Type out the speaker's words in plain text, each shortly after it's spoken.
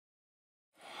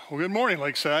Well, good morning,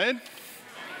 Lakeside.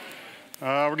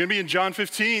 We're going to be in John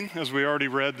 15, as we already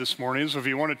read this morning, so if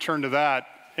you want to turn to that.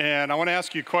 And I want to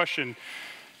ask you a question.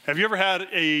 Have you ever had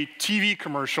a TV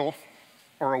commercial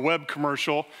or a web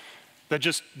commercial that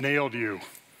just nailed you?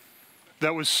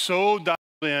 That was so dialed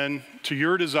in to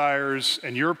your desires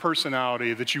and your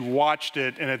personality that you watched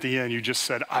it, and at the end you just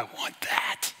said, I want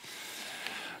that.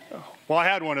 Well, I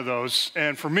had one of those,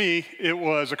 and for me, it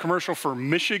was a commercial for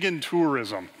Michigan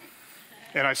tourism.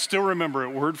 And I still remember it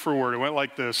word for word. It went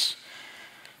like this: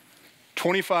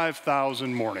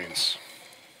 25,000 mornings,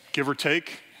 give or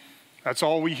take. That's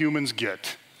all we humans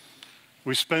get.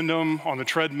 We spend them on the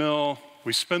treadmill,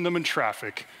 we spend them in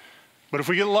traffic. But if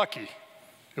we get lucky,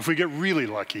 if we get really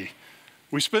lucky,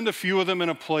 we spend a few of them in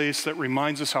a place that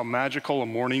reminds us how magical a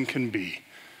morning can be.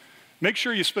 Make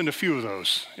sure you spend a few of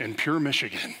those in pure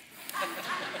Michigan.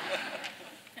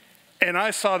 And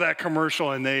I saw that commercial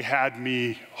and they had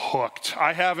me hooked.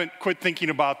 I haven't quit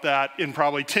thinking about that in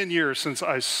probably 10 years since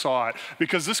I saw it,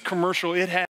 because this commercial, it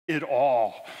had it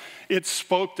all. It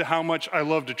spoke to how much I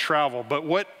love to travel, but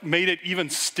what made it even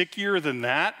stickier than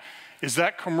that is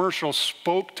that commercial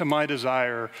spoke to my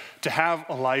desire to have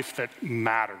a life that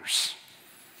matters.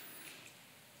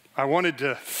 I wanted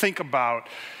to think about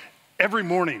every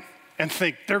morning and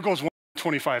think, there goes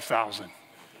 25,000.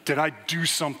 Did I do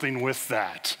something with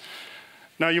that?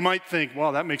 Now, you might think,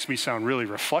 well, that makes me sound really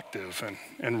reflective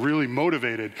and really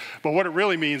motivated. But what it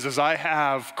really means is I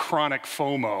have chronic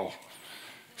FOMO.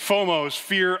 FOMO is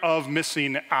fear of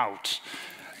missing out.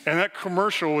 And that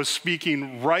commercial was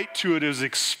speaking right to it. It was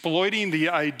exploiting the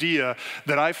idea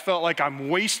that I felt like I'm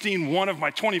wasting one of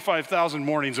my 25,000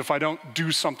 mornings if I don't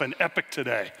do something epic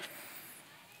today.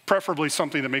 Preferably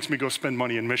something that makes me go spend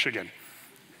money in Michigan.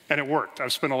 And it worked.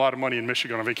 I've spent a lot of money in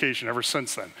Michigan on vacation ever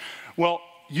since then. Well,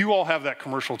 you all have that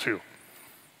commercial too.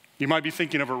 You might be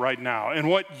thinking of it right now. And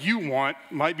what you want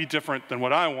might be different than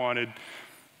what I wanted,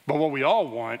 but what we all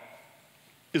want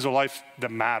is a life that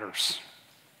matters.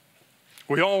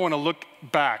 We all want to look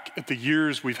back at the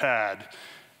years we've had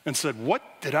and said, what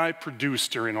did I produce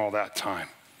during all that time?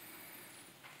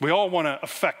 We all want to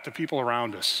affect the people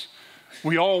around us.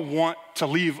 We all want to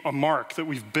leave a mark that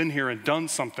we've been here and done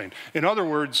something. In other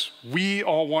words, we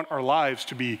all want our lives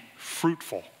to be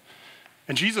fruitful.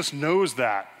 And Jesus knows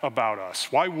that about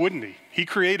us. Why wouldn't he? He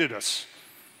created us.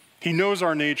 He knows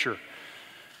our nature.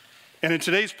 And in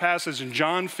today's passage in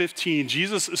John 15,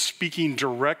 Jesus is speaking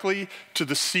directly to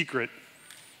the secret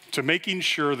to making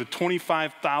sure the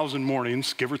 25,000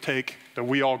 mornings, give or take, that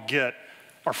we all get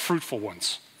are fruitful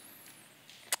ones.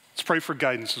 Let's pray for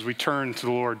guidance as we turn to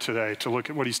the Lord today to look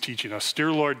at what he's teaching us.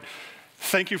 Dear Lord,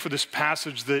 thank you for this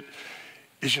passage that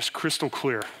is just crystal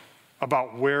clear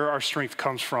about where our strength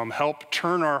comes from. Help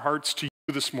turn our hearts to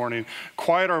you this morning.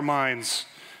 Quiet our minds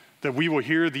that we will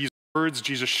hear these words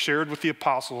Jesus shared with the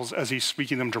apostles as he's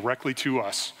speaking them directly to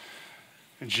us.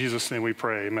 In Jesus' name we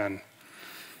pray, amen.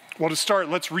 Well, to start,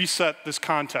 let's reset this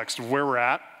context of where we're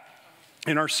at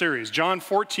in our series. John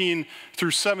 14 through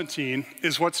 17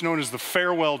 is what's known as the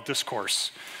farewell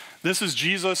discourse. This is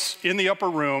Jesus in the upper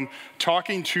room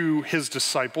talking to his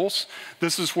disciples.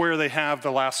 This is where they have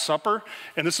the Last Supper,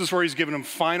 and this is where he's giving them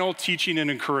final teaching and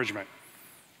encouragement.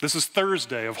 This is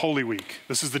Thursday of Holy Week.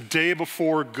 This is the day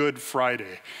before Good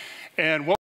Friday. And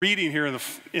what we're reading here in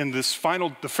this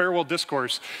the farewell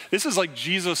discourse, this is like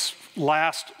Jesus'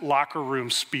 last locker room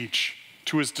speech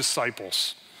to his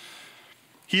disciples.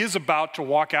 He is about to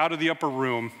walk out of the upper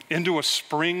room into a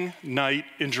spring night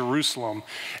in Jerusalem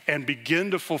and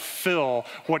begin to fulfill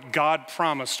what God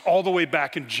promised all the way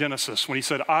back in Genesis when he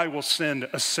said, I will send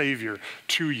a Savior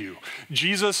to you.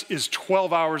 Jesus is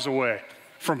 12 hours away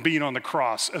from being on the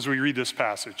cross as we read this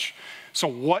passage. So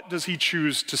what does he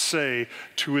choose to say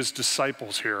to his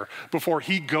disciples here before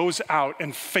he goes out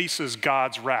and faces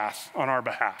God's wrath on our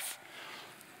behalf?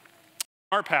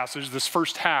 Our passage, this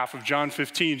first half of John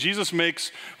 15, Jesus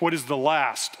makes what is the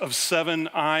last of 7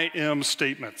 I am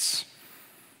statements.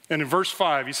 And in verse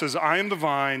 5, he says, I am the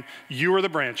vine, you are the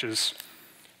branches.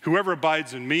 Whoever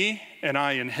abides in me and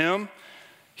I in him,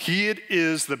 he it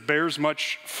is that bears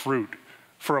much fruit.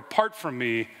 For apart from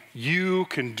me, you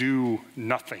can do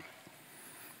nothing.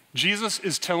 Jesus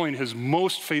is telling his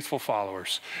most faithful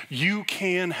followers, you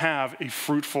can have a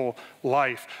fruitful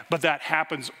life, but that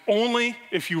happens only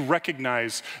if you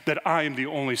recognize that I am the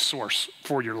only source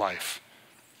for your life.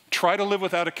 Try to live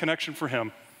without a connection for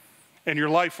him, and your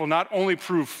life will not only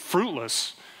prove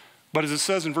fruitless, but as it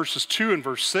says in verses 2 and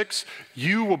verse 6,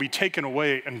 you will be taken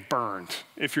away and burned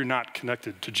if you're not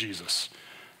connected to Jesus.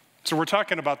 So we're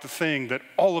talking about the thing that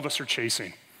all of us are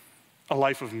chasing, a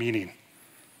life of meaning.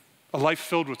 A life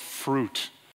filled with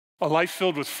fruit, a life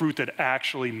filled with fruit that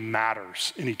actually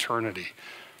matters in eternity.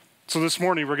 So this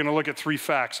morning, we're going to look at 3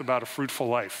 facts about a fruitful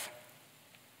life.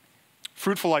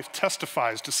 Fruitful life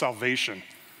testifies to salvation.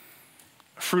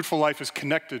 A fruitful life is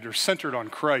connected or centered on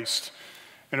Christ,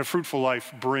 and a fruitful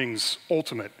life brings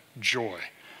ultimate joy.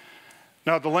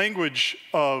 Now, the language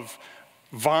of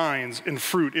vines and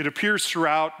fruit, it appears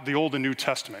throughout the Old and New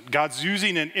Testament. God's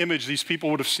using an image these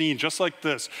people would have seen just like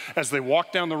this as they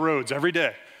walk down the roads every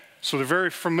day. So they're very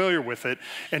familiar with it.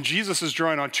 And Jesus is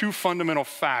drawing on 2 fundamental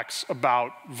facts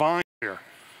about vines here.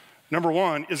 Number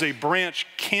 1 is a branch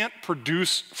can't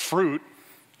produce fruit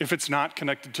if it's not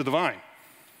connected to the vine.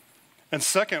 And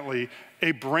secondly,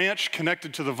 a branch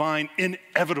connected to the vine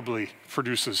inevitably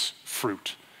produces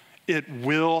fruit. It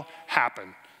will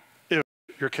happen if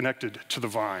you're connected to the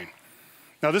vine.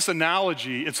 Now this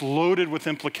analogy, it's loaded with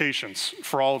implications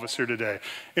for all of us here today.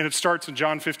 And it starts in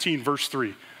John 15, verse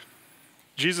 3.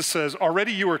 Jesus says,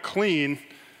 "Already you are clean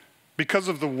because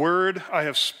of the word I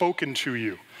have spoken to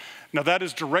you." Now that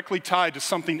is directly tied to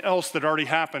something else that already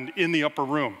happened in the upper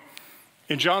room.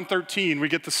 In John 13, we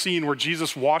get the scene where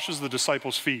Jesus washes the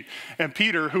disciples' feet. And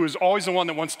Peter, who is always the one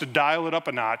that wants to dial it up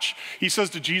a notch, he says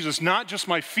to Jesus, "Not just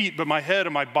my feet, but my head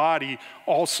and my body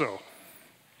also."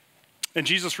 And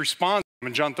Jesus responds to him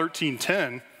in John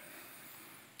 13:10,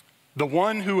 "The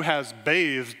one who has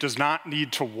bathed does not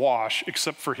need to wash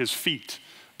except for his feet,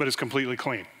 but is completely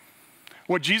clean."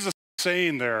 What Jesus is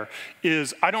saying there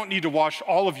is, I don't need to wash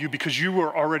all of you because you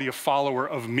are already a follower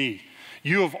of me.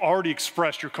 You have already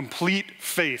expressed your complete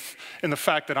faith in the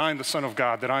fact that I'm the Son of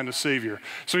God, that I'm the Savior.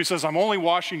 So he says, I'm only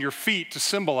washing your feet to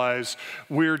symbolize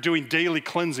we're doing daily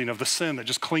cleansing of the sin that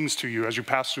just clings to you as you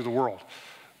pass through the world.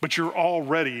 But you're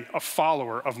already a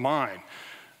follower of mine.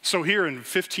 So here in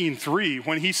 15:3,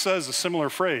 when he says a similar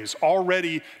phrase,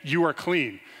 already you are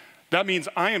clean, that means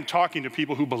I am talking to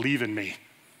people who believe in me,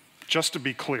 just to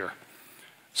be clear.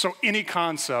 So any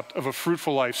concept of a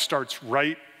fruitful life starts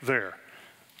right there.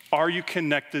 Are you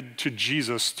connected to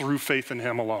Jesus through faith in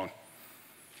him alone?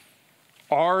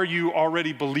 Are you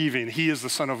already believing he is the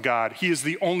Son of God? He is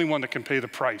the only one that can pay the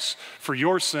price for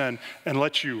your sin and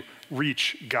let you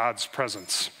reach God's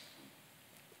presence.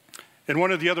 In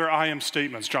one of the other I am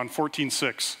statements, John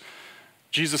 14:6,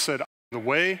 Jesus said, "I am the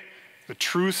way, the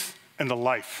truth, and the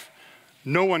life.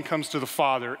 No one comes to the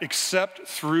Father except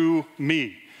through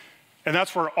me." And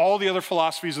that's where all the other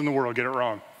philosophies in the world get it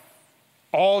wrong.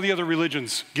 All the other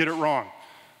religions get it wrong.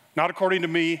 Not according to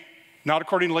me, not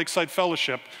according to Lakeside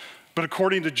Fellowship, but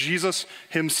according to Jesus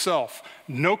himself.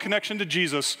 No connection to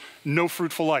Jesus, no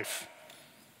fruitful life.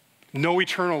 No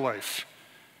eternal life.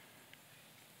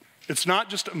 It's not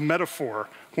just a metaphor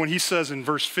when he says in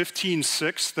verse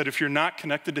 15:6 that if you're not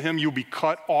connected to him, you'll be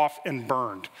cut off and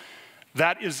burned.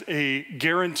 That is a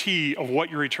guarantee of what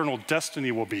your eternal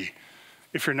destiny will be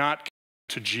if you're not connected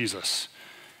to Jesus.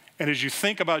 And as you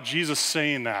think about Jesus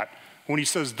saying that, when he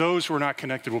says those who are not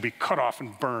connected will be cut off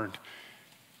and burned,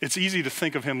 it's easy to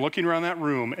think of him looking around that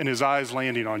room and his eyes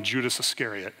landing on Judas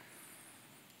Iscariot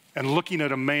and looking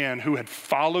at a man who had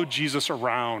followed Jesus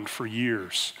around for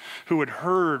years, who had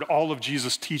heard all of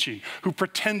Jesus' teaching, who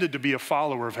pretended to be a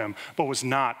follower of him, but was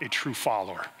not a true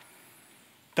follower.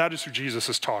 That is who Jesus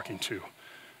is talking to.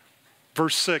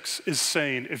 Verse 6 is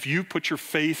saying, if you put your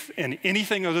faith in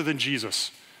anything other than Jesus,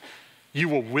 you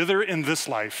will wither in this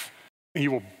life and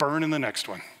you will burn in the next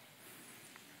one.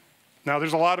 Now,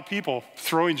 there's a lot of people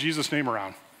throwing Jesus' name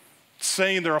around,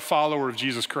 saying they're a follower of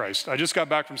Jesus Christ. I just got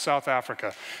back from South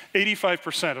Africa.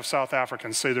 85% of South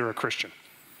Africans say they're a Christian.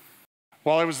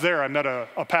 While I was there, I met a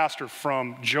pastor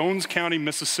from Jones County,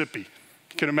 Mississippi.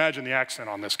 You can imagine the accent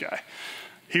on this guy.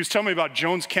 He was telling me about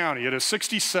Jones County. It has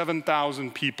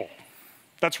 67,000 people.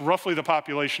 That's roughly the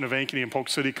population of Ankeny and Polk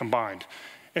City combined.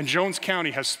 And Jones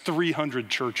County has 300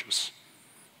 churches.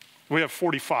 We have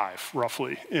 45,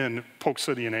 roughly, in Polk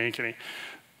City and Ankeny.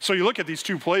 So you look at these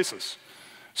two places.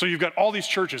 So you've got all these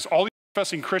churches, all these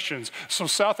professing Christians. So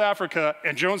South Africa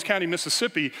and Jones County,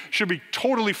 Mississippi should be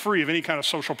totally free of any kind of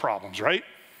social problems, right?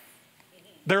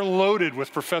 They're loaded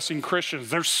with professing Christians.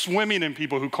 They're swimming in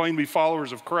people who claim to be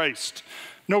followers of Christ.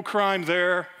 No crime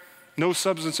there, no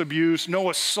substance abuse, no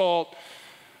assault,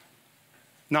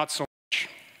 not so much.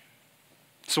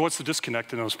 So what's the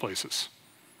disconnect in those places?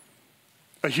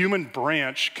 A human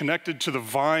branch connected to the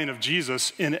vine of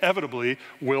Jesus inevitably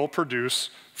will produce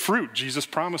fruit. Jesus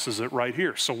promises it right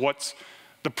here. So what's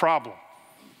the problem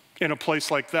in a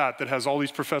place like that that has all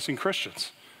these professing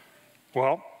Christians?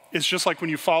 Well, it's just like when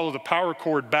you follow the power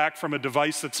cord back from a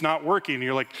device that's not working and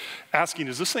you're like asking,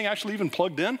 is this thing actually even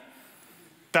plugged in?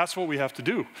 That's what we have to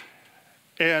do.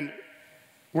 And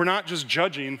we're not just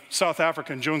judging South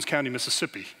Africa and Jones County,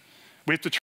 Mississippi. We have to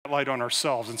turn that light on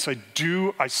ourselves and say,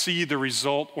 do I see the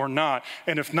result or not?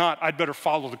 And if not, I'd better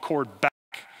follow the cord back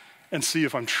and see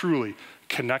if I'm truly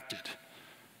connected.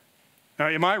 Now,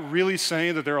 am I really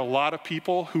saying that there are a lot of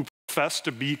people who profess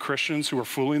to be Christians who are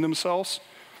fooling themselves?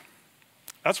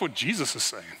 That's what Jesus is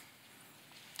saying.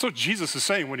 That's what Jesus is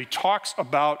saying when he talks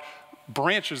about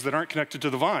branches that aren't connected to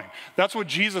the vine. That's what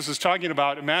Jesus is talking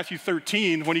about in Matthew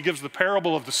 13 when he gives the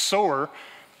parable of the sower,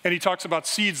 and he talks about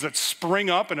seeds that spring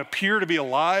up and appear to be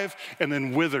alive and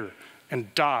then wither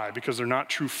and die because they're not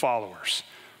true followers.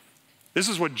 This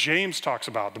is what James talks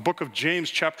about, the book of James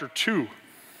chapter 2,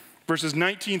 verses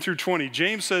 19 through 20.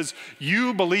 James says,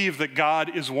 you believe that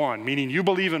God is one, meaning you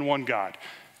believe in one God.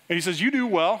 And he says, you do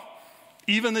well.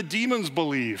 Even the demons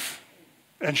believe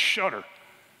and shudder.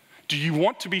 Do you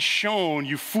want to be shown,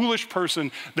 you foolish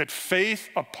person, that faith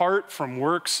apart from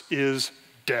works is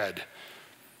dead?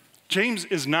 James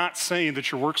is not saying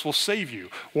that your works will save you.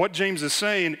 What James is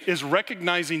saying is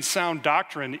recognizing sound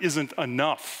doctrine isn't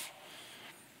enough.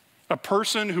 A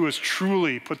person who has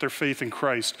truly put their faith in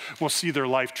Christ will see their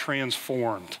life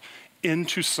transformed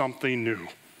into something new.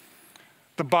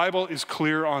 The Bible is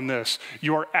clear on this.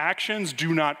 Your actions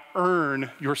do not earn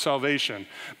your salvation,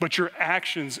 but your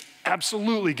actions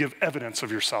absolutely give evidence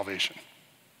of your salvation.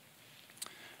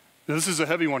 Now, this is a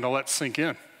heavy one to let sink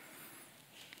in.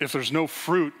 If there's no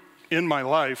fruit in my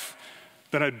life,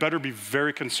 then I'd better be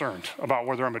very concerned about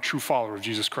whether I'm a true follower of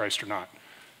Jesus Christ or not.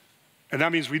 And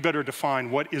that means we better define,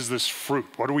 what is this fruit?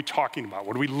 What are we talking about?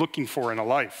 What are we looking for in a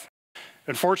life?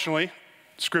 And fortunately,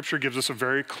 Scripture gives us a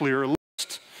very clear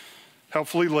list,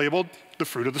 helpfully labeled the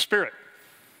fruit of the Spirit.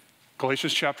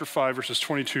 Galatians chapter 5, verses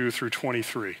 22 through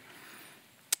 23.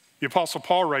 The Apostle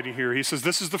Paul writing here, he says,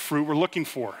 this is the fruit we're looking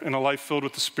for in a life filled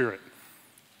with the Spirit.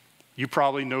 You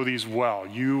probably know these well.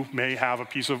 You may have a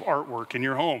piece of artwork in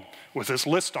your home with this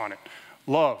list on it.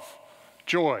 Love,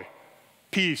 joy,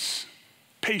 peace,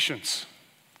 patience,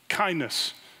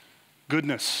 kindness,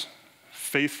 goodness,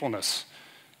 faithfulness,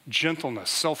 gentleness,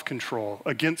 self-control.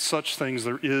 Against such things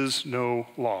there is no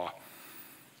law.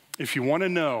 If you want to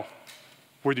know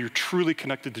whether you're truly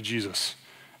connected to Jesus,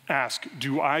 ask,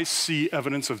 do I see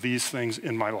evidence of these things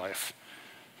in my life?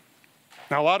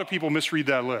 Now, a lot of people misread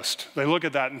that list. They look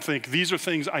at that and think, these are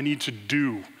things I need to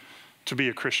do to be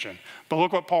a Christian. But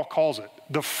look what Paul calls it,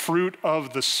 the fruit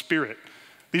of the Spirit.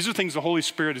 These are things the Holy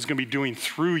Spirit is going to be doing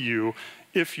through you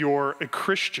if you're a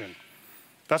Christian.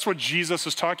 That's what Jesus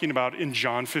is talking about in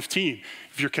John 15.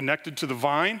 If you're connected to the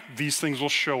vine, these things will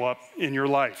show up in your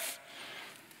life.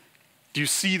 Do you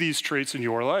see these traits in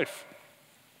your life?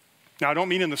 Now, I don't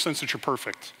mean in the sense that you're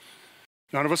perfect.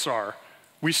 None of us are.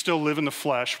 We still live in the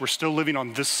flesh. We're still living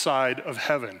on this side of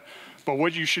heaven. But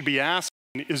what you should be asking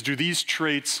is, do these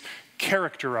traits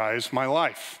characterize my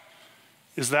life?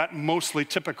 Is that mostly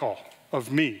typical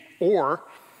of me? Or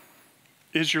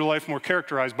is your life more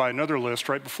characterized by another list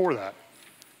right before that?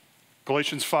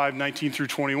 Galatians 5, 19 through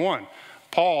 21.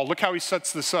 Paul, look how he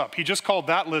sets this up. He just called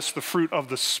that list the fruit of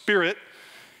the Spirit.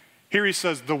 Here he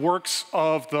says the works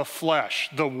of the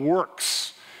flesh, the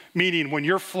works, meaning when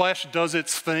your flesh does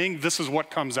its thing, this is what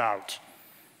comes out.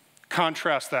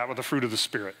 Contrast that with the fruit of the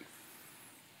Spirit.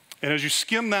 And as you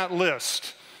skim that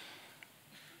list,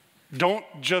 don't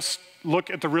just look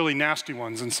at the really nasty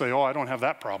ones and say, oh, I don't have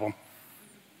that problem.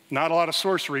 Not a lot of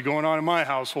sorcery going on in my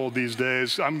household these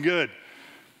days. I'm good.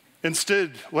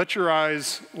 Instead, let your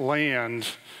eyes land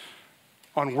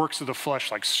on works of the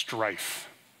flesh like strife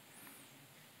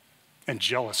and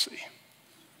jealousy,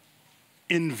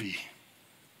 envy,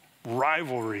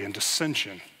 rivalry, and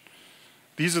dissension.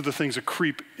 These are the things that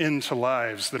creep into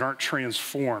lives that aren't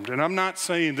transformed. And I'm not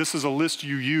saying this is a list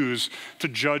you use to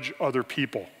judge other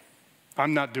people.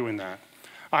 I'm not doing that.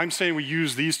 I'm saying we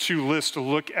use these two lists to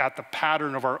look at the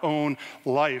pattern of our own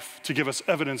life to give us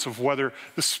evidence of whether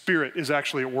the Spirit is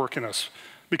actually at work in us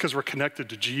because we're connected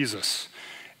to Jesus.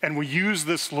 And we use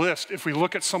this list, if we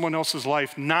look at someone else's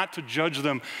life, not to judge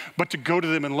them, but to go to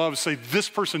them in love, say, this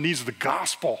person needs the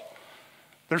gospel.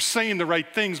 They're saying the right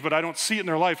things, but I don't see it in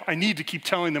their life. I need to keep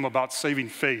telling them about saving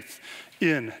faith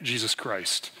in Jesus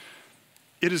Christ.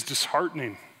 It is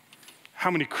disheartening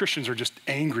how many Christians are just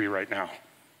angry right now.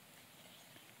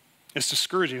 It's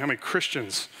discouraging how many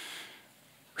Christians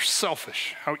are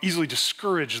selfish, how easily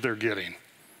discouraged they're getting.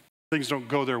 Things don't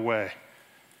go their way.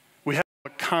 We have to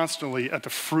look constantly at the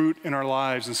fruit in our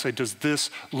lives and say, does this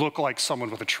look like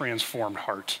someone with a transformed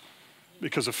heart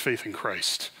because of faith in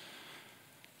Christ?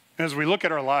 And as we look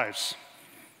at our lives,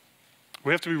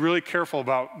 we have to be really careful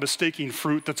about mistaking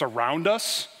fruit that's around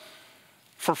us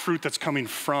for fruit that's coming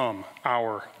from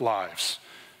our lives.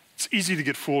 It's easy to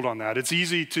get fooled on that. It's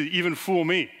easy to even fool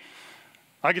me.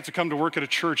 I get to come to work at a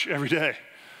church every day.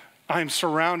 I am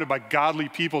surrounded by godly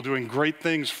people doing great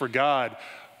things for God,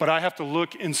 but I have to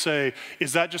look and say,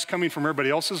 is that just coming from everybody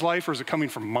else's life or is it coming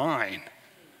from mine?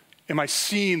 Am I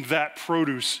seeing that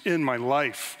produce in my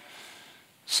life?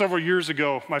 Several years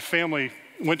ago, my family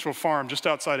went to a farm just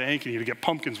outside of Ankeny to get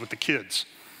pumpkins with the kids.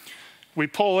 We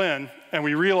pull in and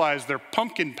we realize their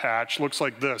pumpkin patch looks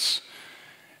like this.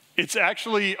 It's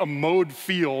actually a mowed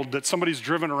field that somebody's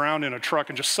driven around in a truck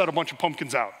and just set a bunch of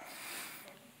pumpkins out,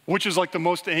 which is like the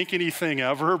most Ankeny thing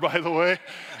ever, by the way,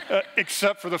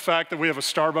 except for the fact that we have a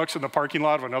Starbucks in the parking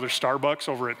lot of another Starbucks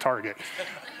over at Target.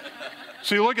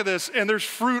 So you look at this, and there's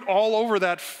fruit all over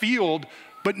that field,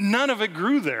 but none of it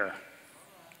grew there.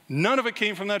 None of it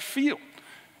came from that field.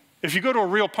 If you go to a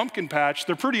real pumpkin patch,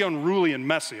 they're pretty unruly and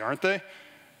messy, aren't they?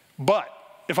 But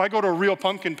if I go to a real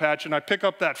pumpkin patch and I pick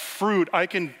up that fruit, I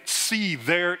can see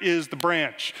there is the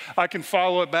branch. I can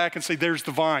follow it back and say, there's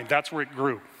the vine. That's where it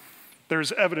grew.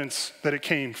 There's evidence that it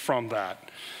came from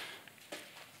that.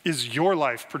 Is your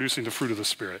life producing the fruit of the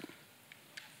Spirit?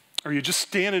 Or are you just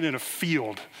standing in a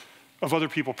field of other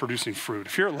people producing fruit?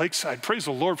 If you're at Lakeside, praise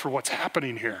the Lord for what's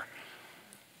happening here.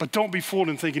 But don't be fooled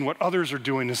in thinking what others are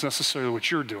doing is necessarily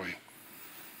what you're doing.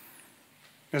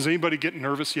 Is anybody getting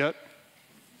nervous yet?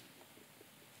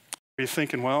 Are you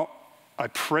thinking, well, I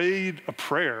prayed a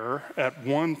prayer at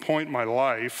one point in my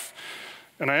life,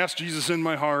 and I asked Jesus in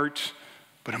my heart,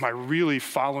 but am I really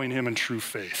following him in true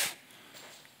faith?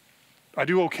 I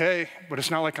do okay, but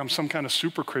it's not like I'm some kind of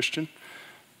super Christian.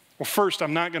 Well, first,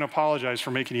 I'm not going to apologize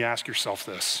for making you ask yourself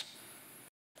this.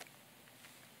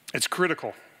 It's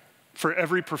critical for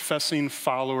every professing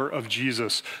follower of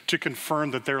Jesus to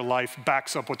confirm that their life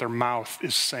backs up what their mouth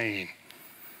is saying.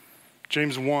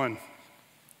 James 1,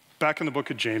 back in the book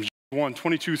of James 1,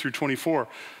 22 through 24,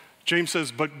 James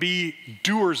says, but be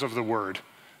doers of the word,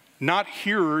 not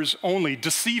hearers only,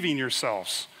 deceiving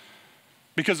yourselves.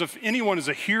 Because if anyone is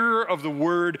a hearer of the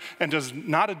word and does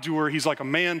not a doer, he's like a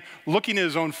man looking at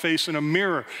his own face in a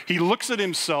mirror. He looks at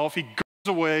himself, he goes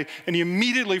away, and he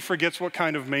immediately forgets what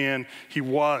kind of man he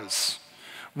was.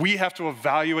 We have to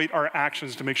evaluate our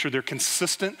actions to make sure they're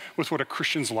consistent with what a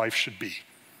Christian's life should be.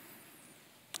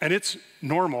 And it's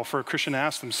normal for a Christian to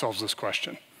ask themselves this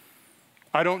question.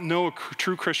 I don't know a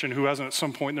true Christian who hasn't at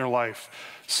some point in their life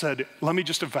said, let me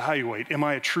just evaluate, am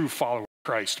I a true follower of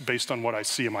Christ based on what I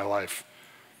see in my life?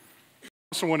 I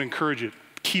also want to encourage you,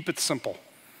 keep it simple.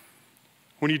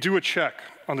 When you do a check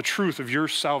on the truth of your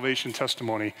salvation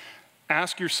testimony,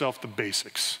 ask yourself the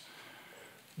basics.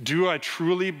 Do I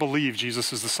truly believe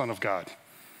Jesus is the Son of God?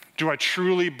 Do I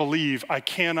truly believe I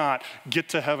cannot get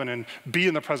to heaven and be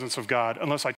in the presence of God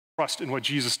unless I trust in what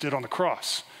Jesus did on the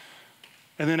cross?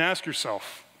 And then ask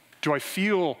yourself, do I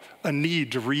feel a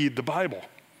need to read the Bible?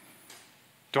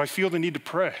 Do I feel the need to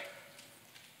pray?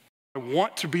 I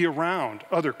want to be around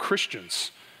other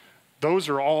Christians. Those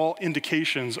are all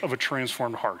indications of a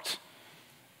transformed heart.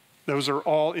 Those are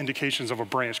all indications of a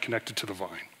branch connected to the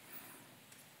vine.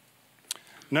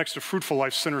 Next, a fruitful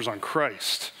life centers on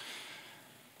Christ.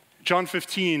 John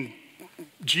 15,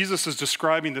 Jesus is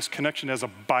describing this connection as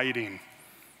abiding.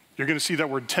 You're going to see that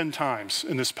word 10 times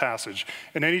in this passage.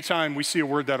 And anytime we see a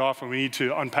word that often, we need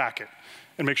to unpack it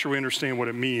and make sure we understand what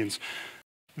it means.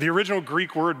 The original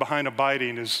Greek word behind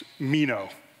abiding is meno,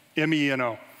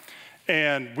 M-E-N-O.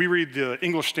 And we read the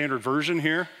English Standard Version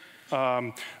here,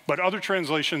 but other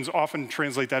translations often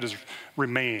translate that as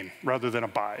remain rather than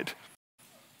abide.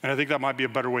 And I think that might be a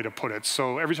better way to put it.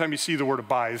 So every time you see the word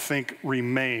abide, think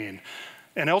remain.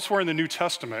 And elsewhere in the New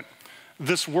Testament,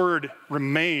 this word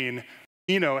remain,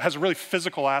 has a really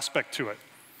physical aspect to it.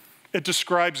 It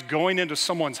describes going into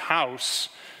someone's house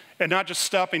and not just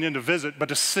stopping in to visit, but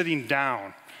to sitting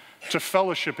down, to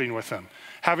fellowshipping with them,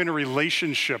 having a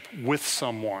relationship with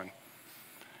someone.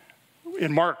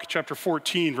 In Mark chapter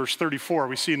 14, verse 34,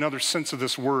 we see another sense of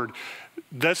this word.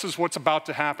 This is what's about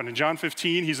to happen. In John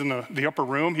 15, he's in the upper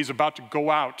room. He's about to go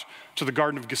out to the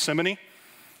Garden of Gethsemane.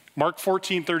 Mark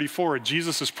 14:34,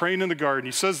 Jesus is praying in the garden.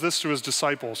 He says this to his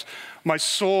disciples, my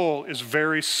soul is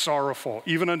very sorrowful,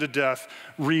 even unto death.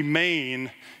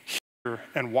 Remain here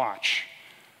and watch.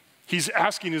 He's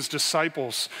asking his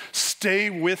disciples, stay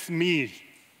with me.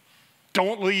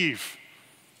 Don't leave.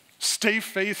 Stay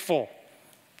faithful.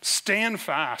 Stand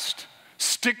fast.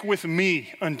 Stick with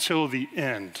me until the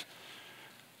end.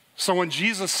 So when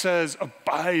Jesus says,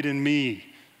 abide in me,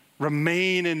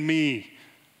 remain in me,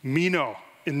 meno,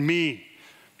 in me,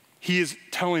 he is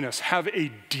telling us, have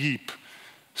a deep,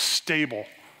 stable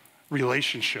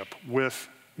relationship with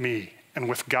me and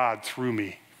with God through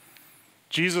me.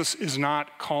 Jesus is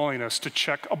not calling us to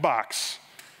check a box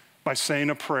by saying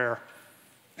a prayer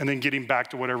and then getting back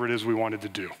to whatever it is we wanted to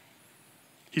do.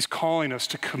 He's calling us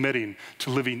to committing to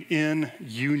living in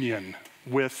union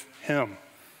with him.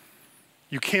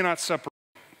 You cannot separate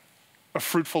a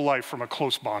fruitful life from a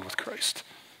close bond with Christ.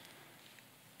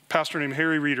 A pastor named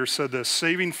Harry Reeder said this: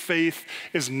 saving faith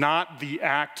is not the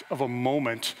act of a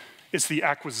moment, it's the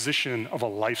acquisition of a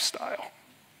lifestyle.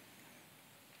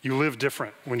 You live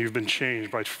different when you've been changed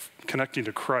by connecting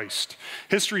to Christ.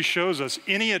 History shows us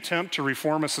any attempt to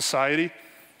reform a society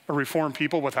or reform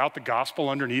people without the gospel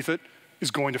underneath it is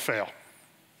going to fail.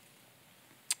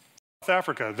 South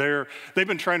Africa, they've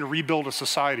been trying to rebuild a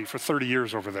society for 30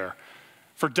 years over there.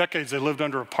 For decades, they lived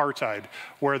under apartheid,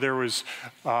 where there was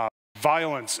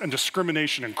violence and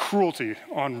discrimination and cruelty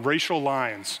on racial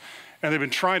lines. And they've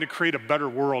been trying to create a better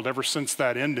world ever since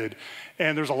that ended.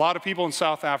 And there's a lot of people in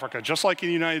South Africa, just like in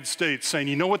the United States, saying,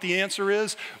 you know what the answer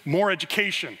is? More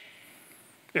education.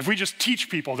 If we just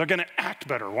teach people, they're gonna act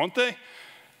better, won't they?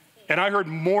 And I heard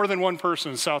more than one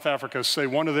person in South Africa say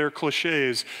one of their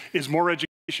cliches is more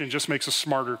education just makes a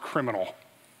smarter criminal.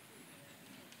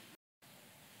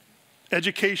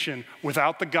 Education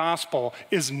without the gospel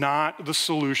is not the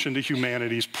solution to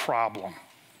humanity's problem.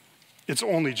 It's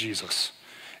only Jesus.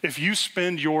 If you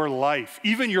spend your life,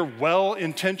 even your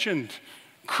well-intentioned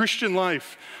Christian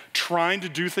life, trying to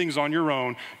do things on your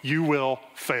own, you will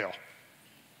fail.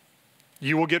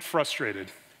 You will get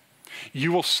frustrated.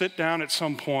 You will sit down at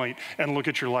some point and look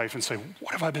at your life and say,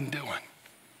 what have I been doing?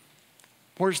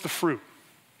 Where's the fruit?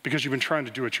 Because you've been trying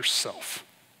to do it yourself.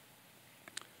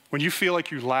 When you feel like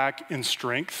you lack in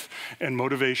strength and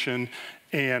motivation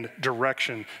and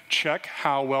direction, check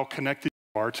how well connected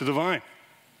you are to the vine.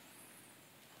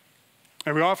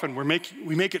 And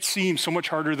we make it seem so much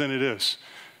harder than it is.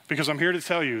 Because I'm here to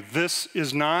tell you, this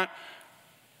is not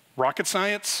rocket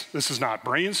science. This is not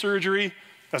brain surgery.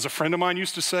 As a friend of mine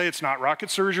used to say, it's not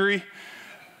rocket surgery.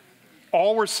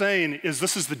 All we're saying is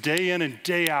this is the day in and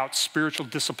day out spiritual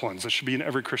disciplines that should be in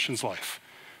every Christian's life.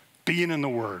 Being in the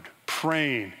Word,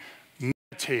 praying,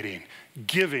 meditating,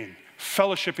 giving,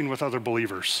 fellowshipping with other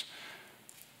believers.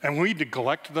 And when we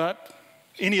neglect that,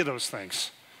 any of those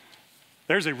things,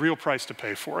 there's a real price to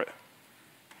pay for it.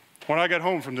 When I got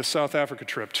home from this South Africa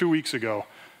trip 2 weeks ago,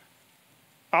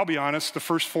 I'll be honest, the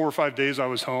first 4 or 5 days I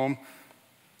was home,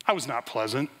 I was not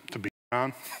pleasant to be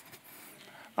around.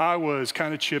 I was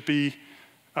kind of chippy.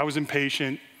 I was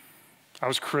impatient. I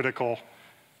was critical.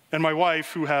 And my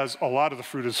wife, who has a lot of the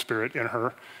fruit of the Spirit in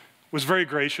her, was very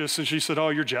gracious, and she said, oh,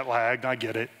 you're jet lagged. I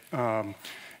get it.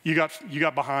 You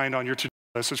got behind on your to-do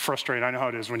list. It's frustrating. I know how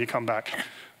it is when you come back.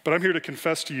 But I'm here to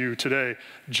confess to you today,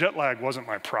 jet lag wasn't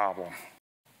my problem.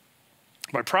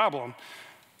 My problem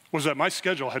was that my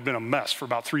schedule had been a mess for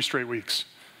about 3 straight weeks.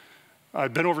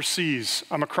 I'd been overseas.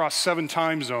 I'm across 7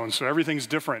 time zones, so everything's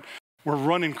different. We're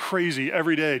running crazy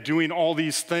every day, doing all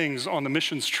these things on the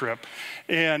missions trip.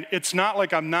 And it's not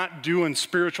like I'm not doing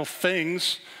spiritual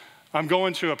things. I'm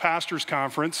going to a pastor's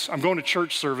conference. I'm going to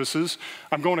church services.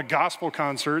 I'm going to gospel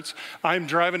concerts. I'm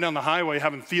driving down the highway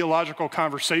having theological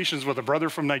conversations with a brother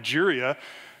from Nigeria.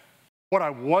 What I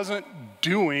wasn't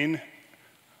doing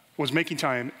was making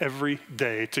time every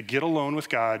day to get alone with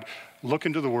God, look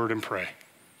into the Word, and pray.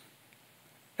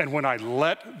 And when I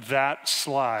let that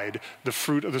slide, the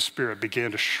fruit of the Spirit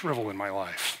began to shrivel in my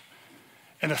life.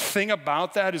 And the thing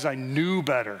about that is I knew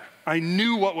better. I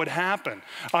knew what would happen.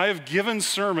 I have given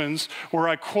sermons where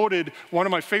I quoted one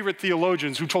of my favorite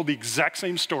theologians who told the exact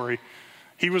same story.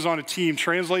 He was on a team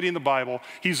translating the Bible.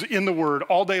 He's in the Word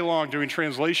all day long doing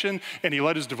translation, and he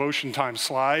let his devotion time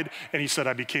slide, and he said,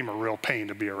 I became a real pain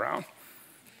to be around.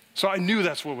 So I knew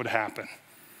that's what would happen.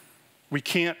 We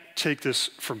can't take this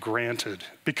for granted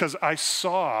because I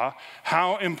saw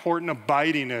how important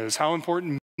abiding is, how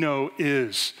important meno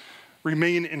is.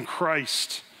 Remain in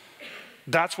Christ.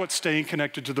 That's what staying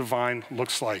connected to the vine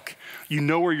looks like. You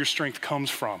know where your strength comes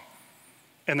from.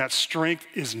 And that strength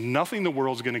is nothing the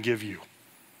world's going to give you.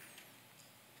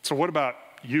 So what about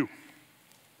you?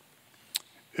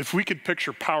 If we could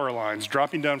picture power lines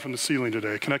dropping down from the ceiling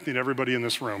today, connecting everybody in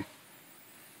this room,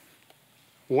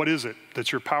 what is it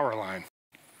that's your power line?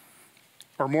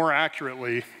 Or more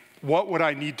accurately, what would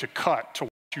I need to cut to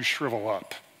watch you shrivel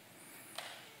up?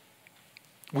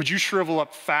 Would you shrivel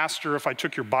up faster if I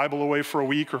took your Bible away for a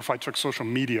week or if I took social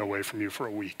media away from you for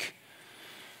a week?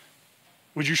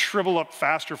 Would you shrivel up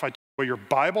faster if I took away your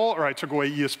Bible or I took away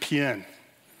ESPN?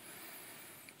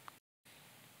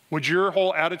 Would your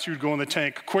whole attitude go in the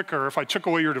tank quicker if I took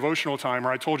away your devotional time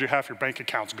or I told you half your bank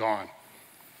account's gone?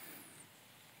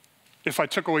 If I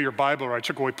took away your Bible or I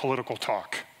took away political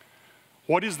talk?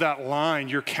 What is that line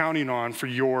you're counting on for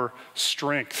your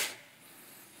strength?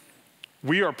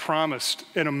 We are promised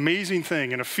an amazing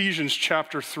thing in Ephesians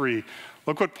chapter 3.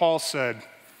 Look what Paul said.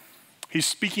 He's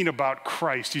speaking about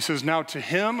Christ. He says, now to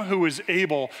him who is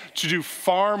able to do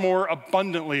far more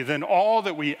abundantly than all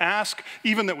that we ask,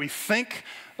 even that we think,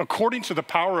 according to the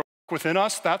power within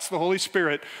us, that's the Holy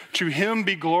Spirit, to him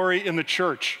be glory in the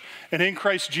church and in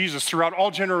Christ Jesus throughout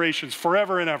all generations,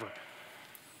 forever and ever.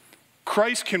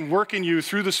 Christ can work in you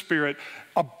through the Spirit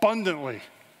abundantly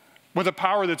with a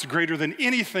power that's greater than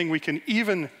anything we can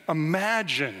even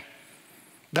imagine.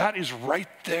 That is right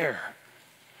there.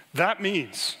 That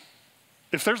means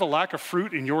if there's a lack of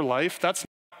fruit in your life, that's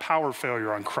not power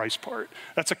failure on Christ's part.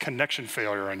 That's a connection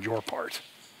failure on your part.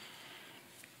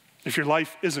 If your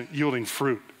life isn't yielding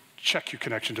fruit, check your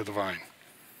connection to the vine.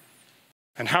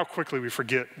 And how quickly we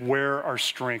forget where our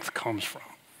strength comes from.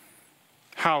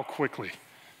 How quickly.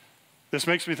 This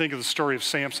makes me think of the story of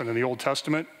Samson in the Old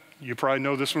Testament. You probably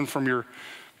know this one from your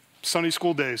Sunday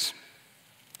school days.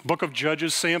 Book of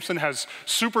Judges, Samson has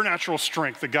supernatural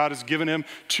strength that God has given him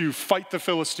to fight the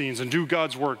Philistines and do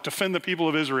God's work, defend the people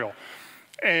of Israel.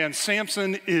 And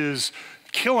Samson is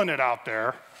killing it out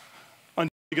there until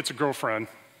he gets a girlfriend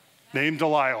named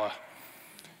Delilah.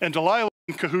 And Delilah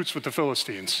is in cahoots with the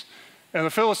Philistines. And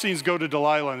the Philistines go to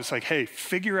Delilah and it's like, hey,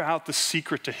 figure out the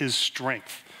secret to his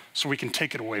strength so we can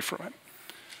take it away from him.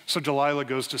 So Delilah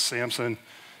goes to Samson.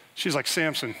 She's like,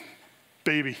 Samson,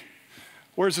 baby,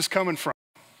 where's this coming from?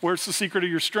 Where's the secret of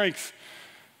your strength?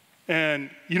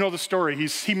 And you know the story.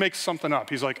 He makes something up.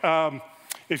 He's like,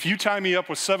 if you tie me up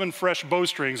with 7 fresh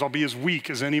bowstrings, I'll be as weak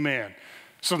as any man.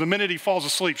 So the minute he falls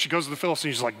asleep, she goes to the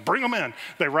Philistines. She's like, bring him in.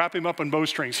 They wrap him up in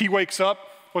bowstrings. He wakes up.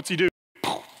 What's he do?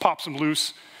 Pops him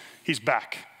loose. He's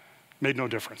back. Made no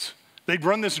difference. They'd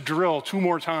run this drill 2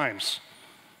 more times.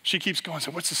 She keeps going.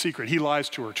 So what's the secret? He lies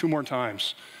to her 2 more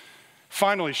times.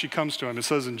 Finally, she comes to him. It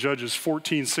says in Judges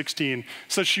 14:16, it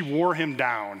says she wore him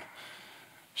down.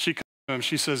 She comes to him.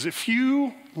 She says, if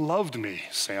you loved me,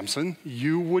 Samson,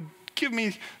 you would give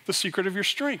me the secret of your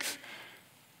strength.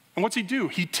 And what's he do?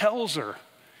 He tells her.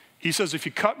 He says, if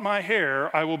you cut my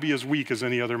hair, I will be as weak as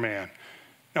any other man.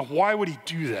 Now, why would he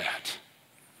do that?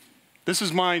 This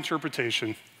is my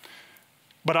interpretation.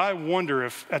 But I wonder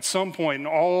if at some point in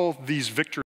all these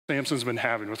victories Samson's been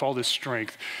having with all this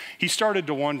strength, he started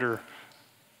to wonder,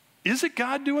 is it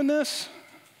God doing this?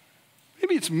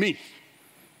 Maybe it's me.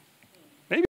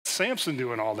 Maybe it's Samson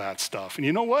doing all that stuff. And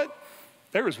you know what?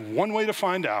 There is one way to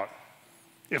find out.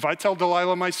 If I tell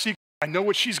Delilah my secret, I know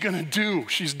what she's going to do.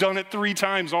 She's done it 3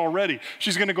 times already.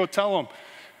 She's going to go tell him.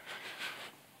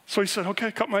 So he said,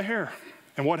 okay, cut my hair.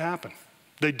 And what happened?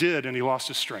 They did, and he lost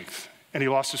his strength, and he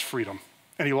lost his freedom,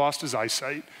 and he lost his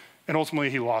eyesight, and ultimately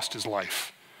he lost his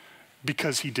life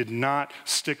because he did not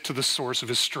stick to the source of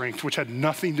his strength, which had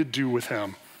nothing to do with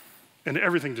him and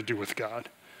everything to do with God.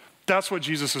 That's what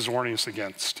Jesus is warning us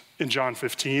against in John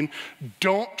 15.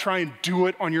 Don't try and do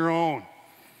it on your own.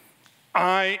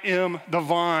 I am the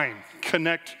vine.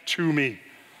 Connect to me.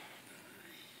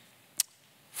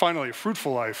 Finally, a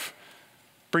fruitful life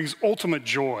brings ultimate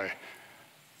joy.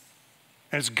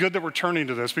 And it's good that we're turning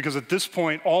to this because at this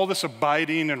point, all this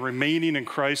abiding and remaining in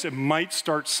Christ, it might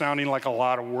start sounding like a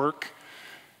lot of work.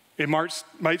 It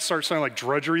might start sounding like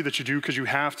drudgery that you do because you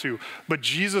have to. But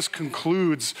Jesus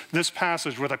concludes this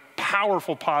passage with a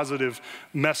powerful positive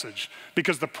message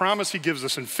because the promise he gives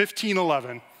us in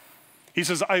 15:11, he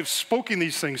says, I have spoken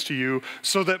these things to you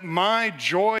so that my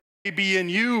joy may be in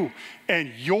you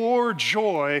and your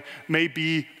joy may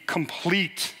be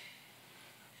complete.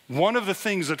 One of the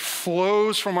things that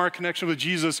flows from our connection with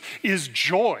Jesus is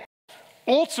joy,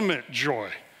 ultimate joy.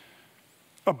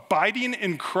 Abiding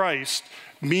in Christ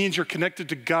means you're connected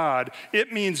to God.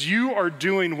 It means you are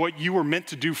doing what you were meant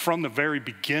to do from the very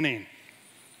beginning.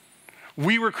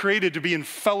 We were created to be in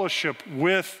fellowship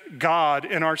with God,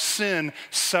 and our sin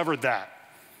severed that.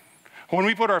 When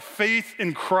we put our faith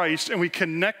in Christ and we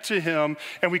connect to him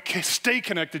and we stay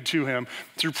connected to him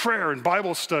through prayer and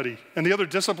Bible study and the other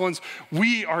disciplines,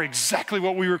 we are exactly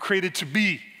what we were created to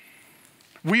be.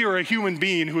 We are a human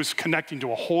being who is connecting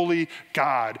to a holy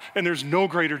God, and there's no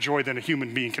greater joy than a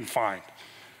human being can find.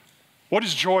 What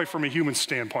does joy from a human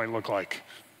standpoint look like?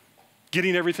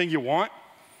 Getting everything you want?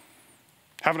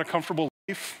 Having a comfortable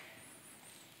life?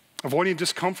 Avoiding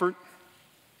discomfort?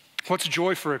 What's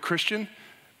joy for a Christian?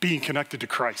 Being connected to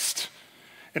Christ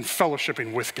and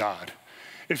fellowshipping with God.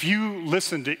 If you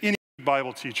listen to any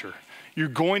Bible teacher, you're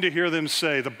going to hear them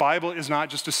say the Bible is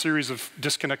not just a series of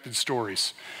disconnected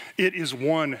stories. It is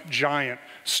one giant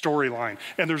storyline.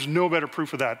 And there's no better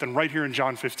proof of that than right here in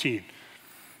John 15.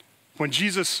 When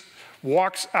Jesus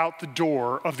walks out the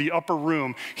door of the upper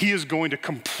room, he is going to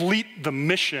complete the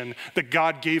mission that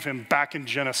God gave him back in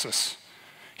Genesis.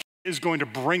 He is going to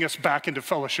bring us back into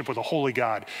fellowship with a holy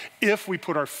God if we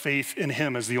put our faith in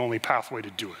him as the only pathway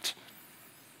to do it.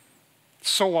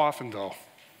 So often, though,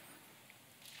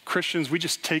 Christians, we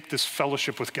just take this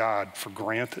fellowship with God for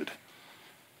granted.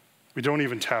 We don't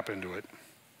even tap into it.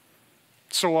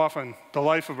 So often, the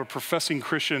life of a professing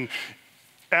Christian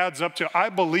adds up to, I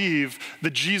believe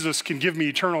that Jesus can give me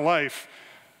eternal life,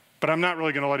 but I'm not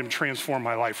really going to let him transform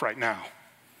my life right now.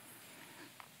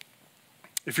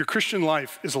 If your Christian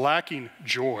life is lacking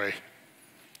joy,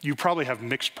 you probably have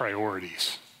mixed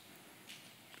priorities.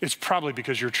 It's probably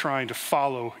because you're trying to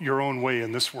follow your own way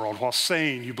in this world while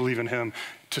saying you believe in him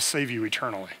to save you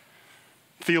eternally.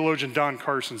 Theologian Don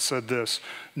Carson said this: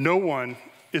 no one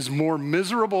is more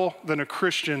miserable than a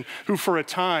Christian who for a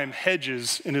time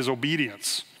hedges in his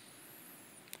obedience.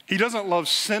 He doesn't love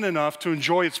sin enough to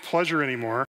enjoy its pleasure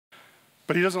anymore,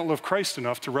 but he doesn't love Christ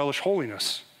enough to relish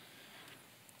holiness.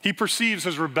 He perceives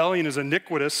his rebellion as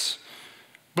iniquitous,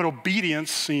 but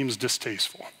obedience seems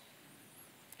distasteful.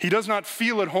 He does not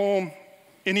feel at home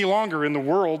any longer in the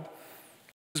world.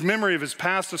 His memory of his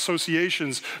past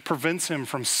associations prevents him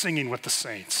from singing with the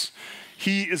saints.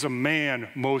 He is a man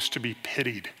most to be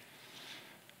pitied,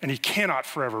 and he cannot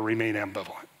forever remain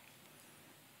ambivalent.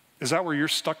 Is that where you're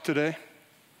stuck today?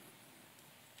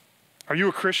 Are you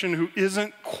a Christian who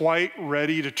isn't quite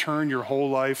ready to turn your whole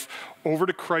life over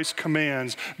to Christ's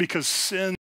commands because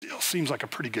sin still seems like a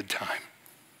pretty good time?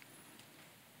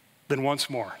 Then once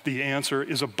more, the answer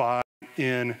is abide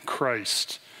in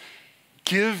Christ.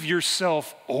 Give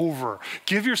yourself over.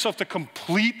 Give yourself the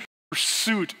complete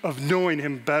pursuit of knowing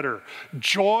him better.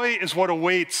 Joy is what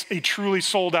awaits a truly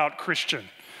sold out Christian.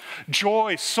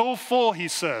 Joy so full, he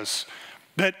says,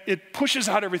 that it pushes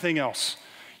out everything else.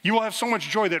 You will have so much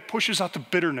joy that it pushes out the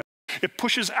bitterness. It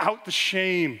pushes out the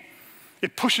shame.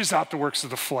 It pushes out the works of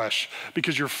the flesh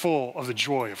because you're full of the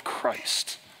joy of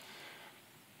Christ.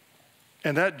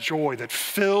 And that joy that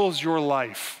fills your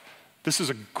life, this is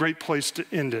a great place to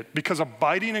end it, because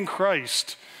abiding in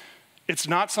Christ, it's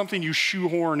not something you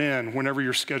shoehorn in whenever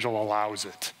your schedule allows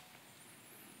it.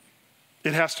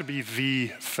 It has to be the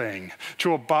thing.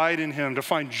 To abide in him, to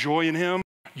find joy in him,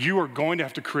 you are going to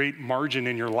have to create margin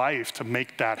in your life to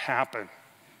make that happen.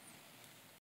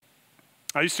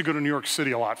 I used to go to New York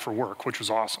City a lot for work, which was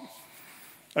awesome.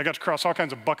 I got to cross all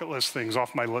kinds of bucket list things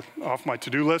off my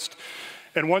to-do list.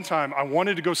 And one time, I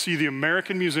wanted to go see the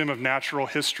American Museum of Natural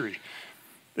History.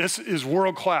 This is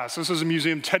world class. This is a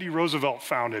museum Teddy Roosevelt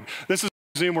founded. This is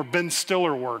a museum where Ben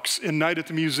Stiller works in Night at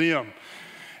the Museum.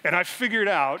 And I figured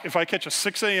out if I catch a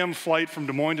 6 a.m. flight from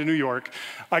Des Moines to New York,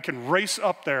 I can race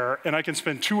up there and I can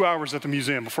spend 2 hours at the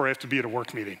museum before I have to be at a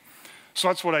work meeting. So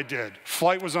that's what I did.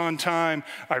 Flight was on time.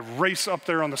 I race up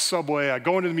there on the subway. I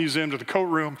go into the museum to the coat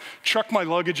room, chuck my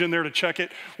luggage in there to check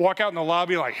it, walk out in the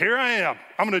lobby like, here I am.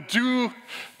 I'm going to do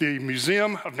the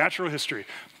Museum of Natural History.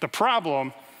 The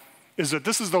problem is that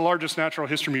this is the largest natural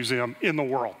history museum in the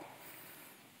world.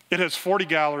 It has 40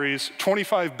 galleries,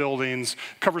 25 buildings,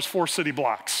 covers 4 city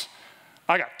blocks.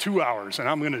 I got 2 hours and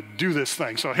I'm going to do this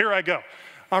thing. So here I go.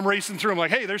 I'm racing through. I'm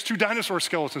like, hey, there's 2 dinosaur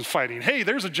skeletons fighting. Hey,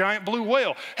 there's a giant blue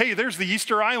whale. Hey, there's the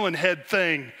Easter Island head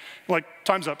thing. Like,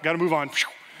 time's up, got to move on.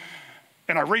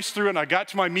 And I raced through it and I got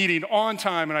to my meeting on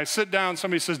time and I sit down.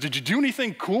 Somebody says, did you do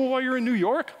anything cool while you're in New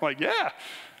York? I'm like, yeah,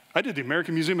 I did the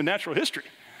American Museum of Natural History.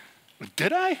 Like,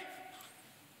 did I?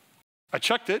 I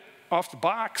checked it off the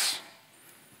box.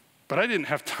 But I didn't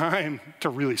have time to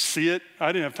really see it. I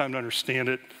didn't have time to understand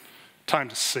it, time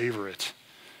to savor it.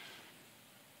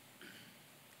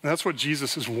 And that's what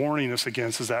Jesus is warning us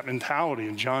against, is that mentality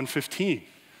in John 15.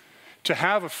 To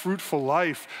have a fruitful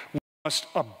life, we must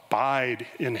abide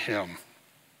in him.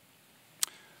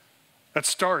 That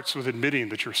starts with admitting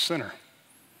that you're a sinner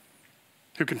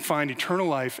who can find eternal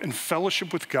life and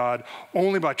fellowship with God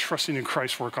only by trusting in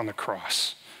Christ's work on the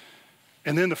cross.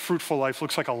 And then the fruitful life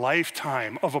looks like a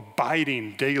lifetime of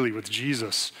abiding daily with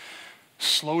Jesus.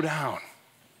 Slow down.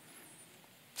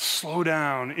 Slow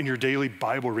down in your daily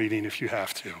Bible reading if you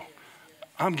have to.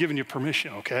 I'm giving you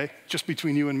permission, okay? Just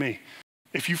between you and me.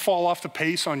 If you fall off the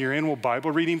pace on your annual Bible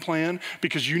reading plan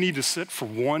because you need to sit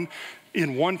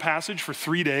in one passage for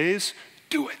 3 days,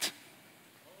 do it.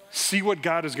 See what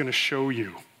God is going to show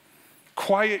you.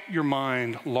 Quiet your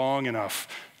mind long enough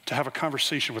to have a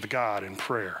conversation with God in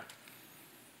prayer.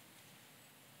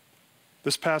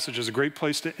 This passage is a great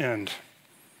place to end.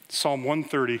 Psalm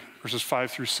 130, verses 5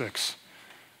 through 6.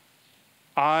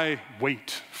 I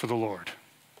wait for the Lord.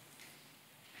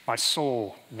 My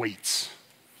soul waits.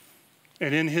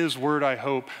 and in his word I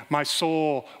hope. My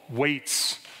soul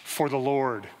waits for the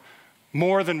Lord,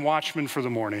 more than watchmen for the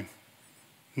morning,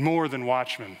 more than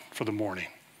watchmen for the morning.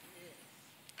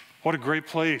 What a great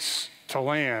place to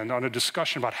land on a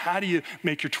discussion about how do you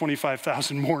make your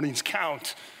 25,000 mornings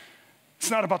count.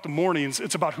 It's not about the mornings,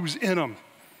 it's about who's in them.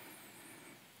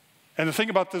 And the thing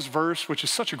about this verse, which is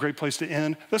such a great place to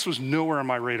end, this was nowhere on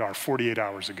my radar 48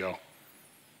 hours ago.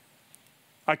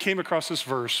 I came across this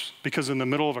verse because in the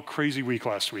middle of a crazy week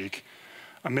last week,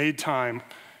 I made time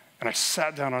and I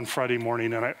sat down on Friday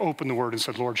morning and I opened the word and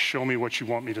said, Lord, show me what you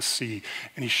want me to see.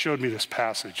 And he showed me this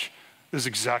passage. This is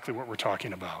exactly what we're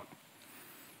talking about.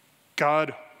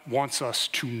 God wants us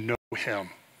to know him.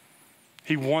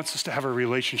 He wants us to have a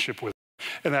relationship with him,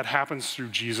 and that happens through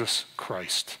Jesus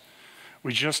Christ.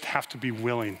 We just have to be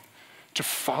willing to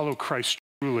follow Christ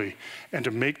truly and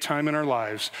to make time in our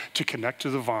lives to connect to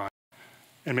the vine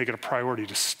and make it a priority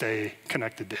to stay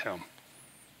connected to him.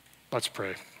 Let's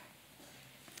pray.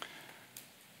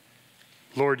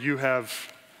 Lord, you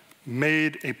have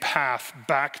made a path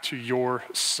back to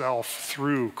yourself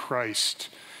through Christ.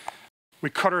 We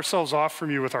cut ourselves off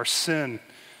from you with our sin,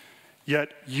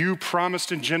 yet you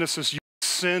promised in Genesis you would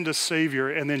send a Savior,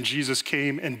 and then Jesus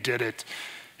came and did it.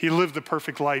 He lived the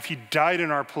perfect life. He died in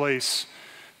our place,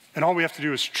 and all we have to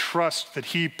do is trust that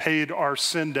he paid our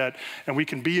sin debt, and we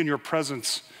can be in your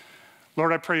presence.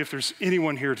 Lord, I pray if there's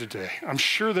anyone here today, I'm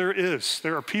sure there is,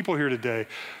 there are people here today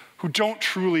who don't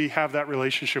truly have that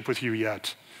relationship with you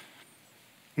yet.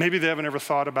 Maybe they haven't ever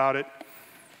thought about it.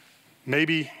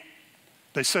 Maybe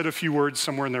they said a few words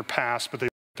somewhere in their past, but they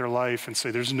look at their life and say,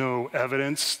 there's no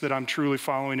evidence that I'm truly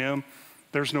following him.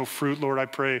 There's no fruit. Lord, I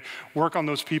pray, work on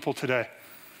those people today.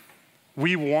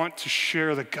 We want to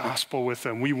share the gospel with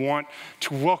them. We want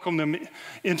to welcome them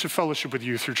into fellowship with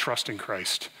you through trusting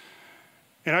Christ.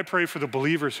 And I pray for the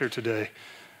believers here today,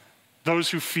 those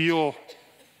who feel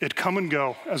it come and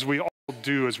go, as we all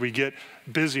do, as we get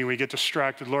busy and we get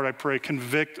distracted. Lord, I pray,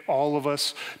 convict all of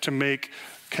us to make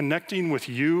connecting with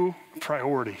you a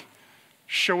priority.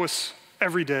 Show us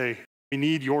every day we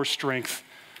need your strength,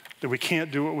 that we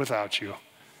can't do it without you.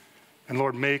 And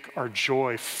Lord, make our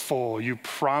joy full. You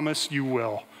promise you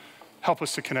will. Help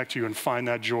us to connect to you and find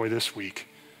that joy this week.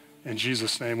 In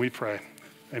Jesus' name we pray.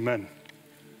 Amen.